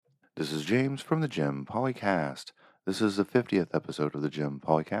This is James from the Jim Polycast. This is the 50th episode of the Jim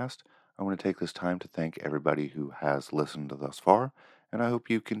Polycast. I want to take this time to thank everybody who has listened thus far, and I hope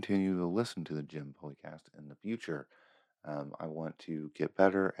you continue to listen to the Jim Polycast in the future. I want to get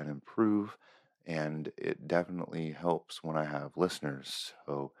better and improve, and it definitely helps when I have listeners.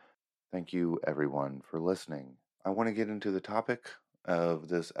 So, thank you everyone for listening. I want to get into the topic of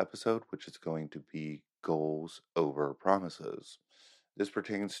this episode, which is going to be goals over promises. This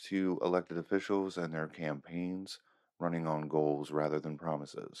pertains to elected officials and their campaigns running on goals rather than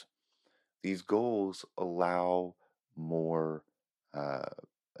promises. These goals allow more uh,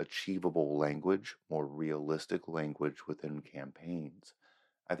 achievable language, more realistic language within campaigns.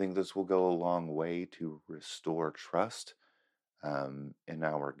 I think this will go a long way to restore trust in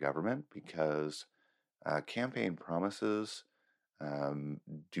our government because campaign promises um,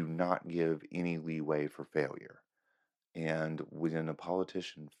 do not give any leeway for failure. And when a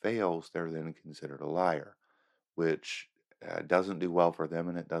politician fails, they're then considered a liar, which doesn't do well for them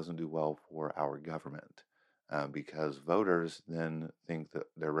and it doesn't do well for our government because voters then think that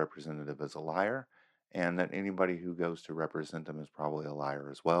their representative is a liar and that anybody who goes to represent them is probably a liar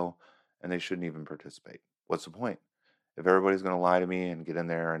as well, and they shouldn't even participate. What's the point? If everybody's going to lie to me and get in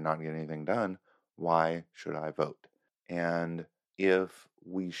there and not get anything done, why should I vote? And if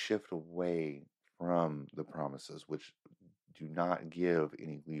we shift away from the promises, which do not give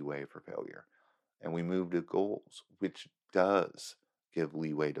any leeway for failure, and we move to goals, which does give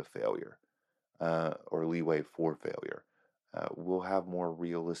leeway to failure or leeway for failure, we'll have more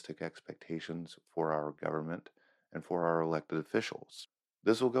realistic expectations for our government and for our elected officials.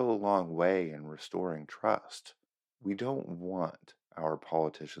 This will go a long way in restoring trust. We don't want our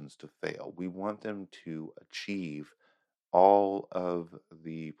politicians to fail. We want them to achieve all of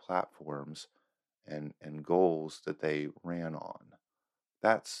the platforms and goals that they ran on.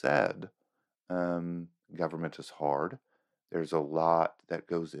 That said, government is hard. There's a lot that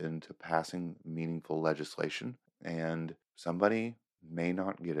goes into passing meaningful legislation, and somebody may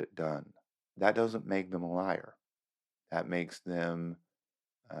not get it done. That doesn't make them a liar. That makes them,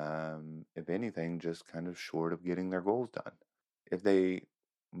 if anything, just kind of short of getting their goals done. If they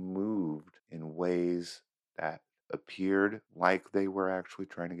moved in ways that appeared like they were actually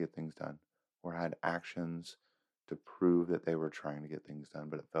trying to get things done or had actions to prove that they were trying to get things done,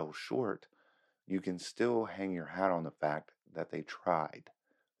 but it fell short, you can still hang your hat on the fact that they tried.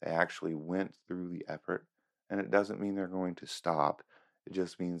 They actually went through the effort, and it doesn't mean they're going to stop. It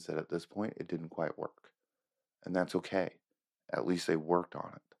just means that at this point it didn't quite work. And that's okay. At least they worked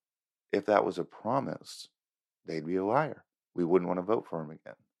on it. If that was a promise, they'd be a liar. We wouldn't want to vote for him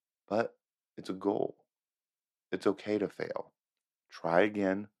again. But it's a goal. It's okay to fail. Try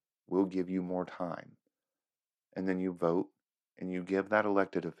again. We'll give you more time. And then you vote and you give that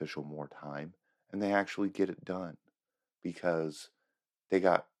elected official more time and they actually get it done because they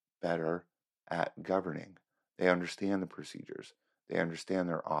got better at governing. They understand the procedures. They understand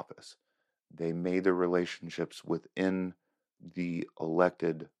their office. They made the relationships within the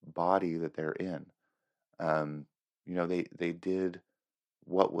elected body that they're in. Um, they did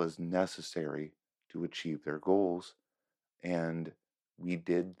what was necessary to achieve their goals, and we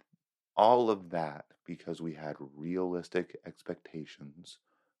did all of that because we had realistic expectations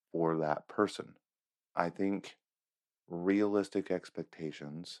for that person. I think realistic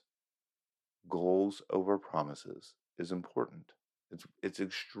expectations, goals over promises, is important. It's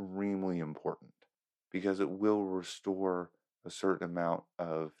extremely important because it will restore a certain amount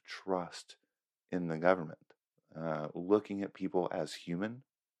of trust in the government. Looking at people as human,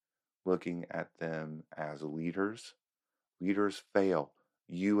 looking at them as leaders. Leaders fail.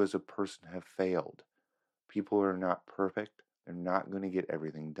 You as a person have failed. People are not perfect. They're not going to get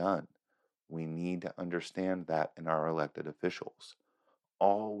everything done. We need to understand that in our elected officials.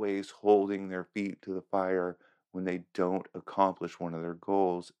 Always holding their feet to the fire when they don't accomplish one of their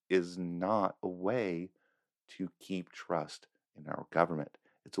goals is not a way to keep trust in our government.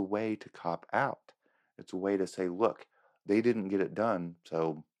 It's a way to cop out. It's a way to say, look, they didn't get it done,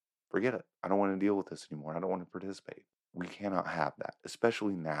 so forget it. I don't want to deal with this anymore. I don't want to participate. We cannot have that,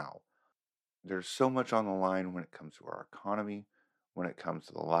 especially now. There's so much on the line when it comes to our economy, when it comes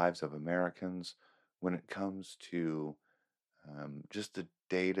to the lives of Americans, when it comes to just the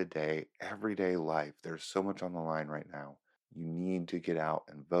day to day, everyday life. There's so much on the line right now. You need to get out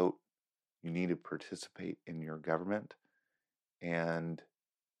and vote. You need to participate in your government. And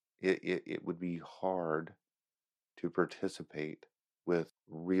it would be hard to participate with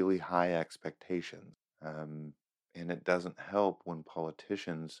really high expectations. And it doesn't help when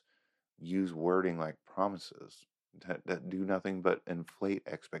politicians use wording like promises. that do nothing but inflate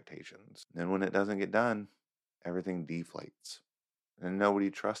expectations. Then when it doesn't get done, everything deflates. And nobody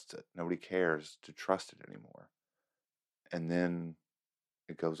trusts it. Nobody cares to trust it anymore. And then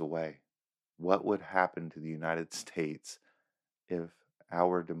it goes away. What would happen to the United States if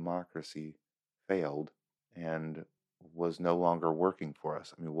our democracy failed and was no longer working for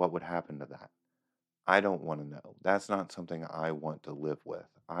us? I mean, what would happen to that? I don't want to know. That's not something I want to live with.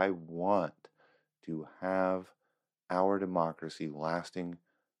 I want to have our democracy lasting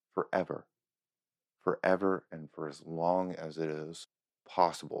forever, forever, and for as long as it is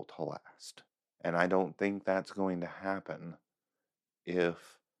possible to last. And I don't think that's going to happen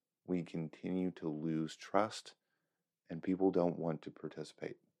if we continue to lose trust and people don't want to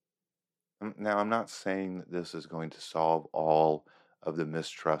participate. Now, I'm not saying that this is going to solve all of the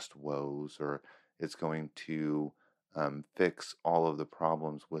mistrust woes or it's going to fix all of the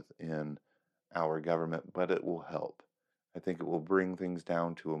problems within our government, but it will help. I think it will bring things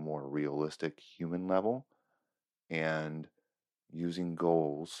down to a more realistic human level, and using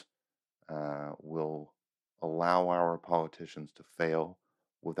goals will allow our politicians to fail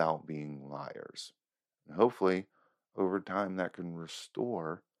without being liars. And hopefully, over time, that can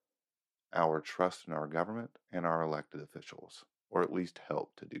restore our trust in our government and our elected officials, or at least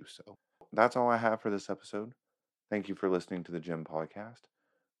help to do so. That's all I have for this episode. Thank you for listening to the Jim Polycast.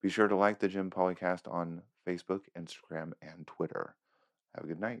 Be sure to like the Jim Polycast on Facebook, Instagram, and Twitter. Have a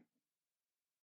good night.